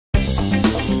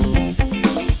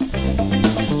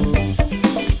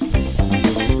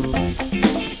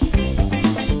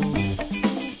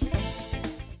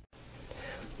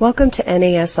Welcome to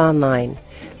NAS Online.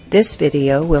 This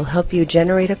video will help you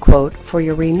generate a quote for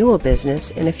your renewal business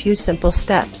in a few simple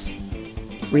steps.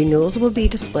 Renewals will be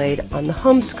displayed on the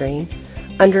home screen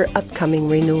under Upcoming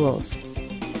Renewals.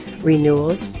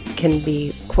 Renewals can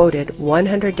be quoted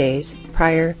 100 days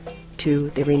prior to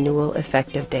the renewal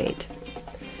effective date.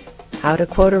 How to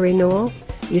quote a renewal?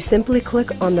 You simply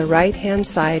click on the right-hand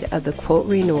side of the Quote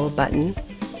Renewal button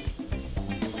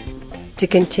to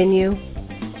continue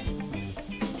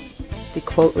the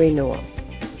quote renewal.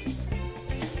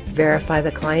 Verify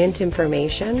the client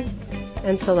information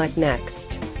and select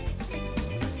Next.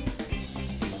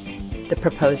 The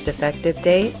proposed effective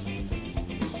date,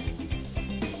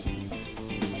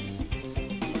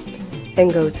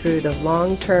 and go through the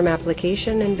long-term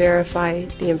application and verify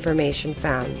the information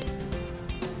found.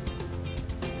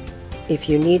 If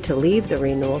you need to leave the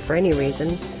renewal for any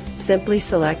reason, simply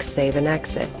select Save and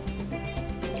Exit,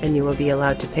 and you will be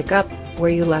allowed to pick up where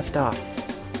you left off.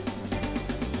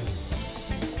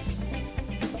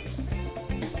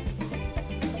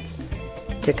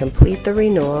 To complete the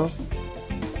renewal,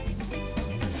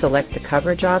 select the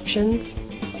coverage options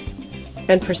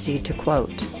and proceed to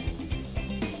quote.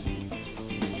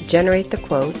 Generate the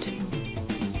quote,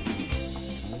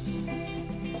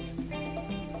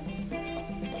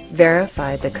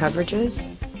 verify the coverages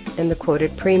and the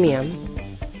quoted premium,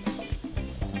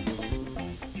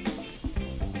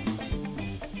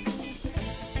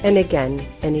 and again,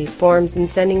 any forms and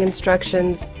sending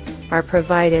instructions are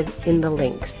provided in the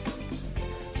links.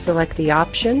 Select the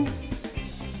option,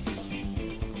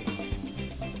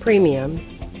 Premium,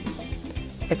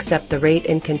 accept the rate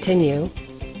and continue,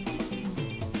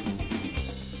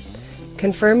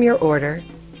 confirm your order,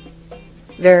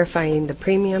 verifying the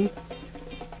premium,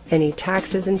 any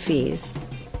taxes and fees,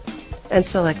 and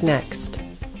select Next.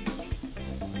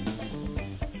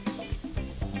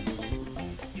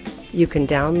 You can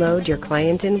download your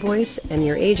client invoice and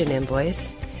your agent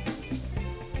invoice.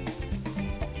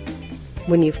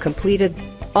 When you've completed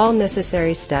all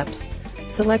necessary steps,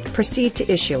 select Proceed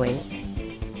to Issuing.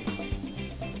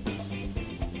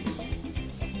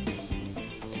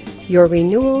 Your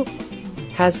renewal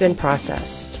has been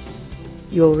processed.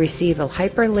 You will receive a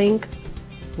hyperlink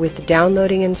with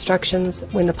downloading instructions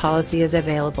when the policy is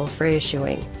available for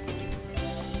issuing.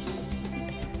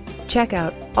 Check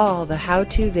out all the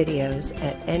how-to videos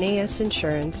at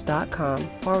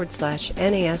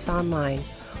nasinsurance.com/NAS Online,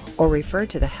 or refer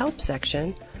to the Help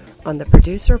section on the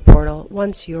producer portal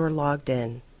once you're logged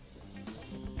in.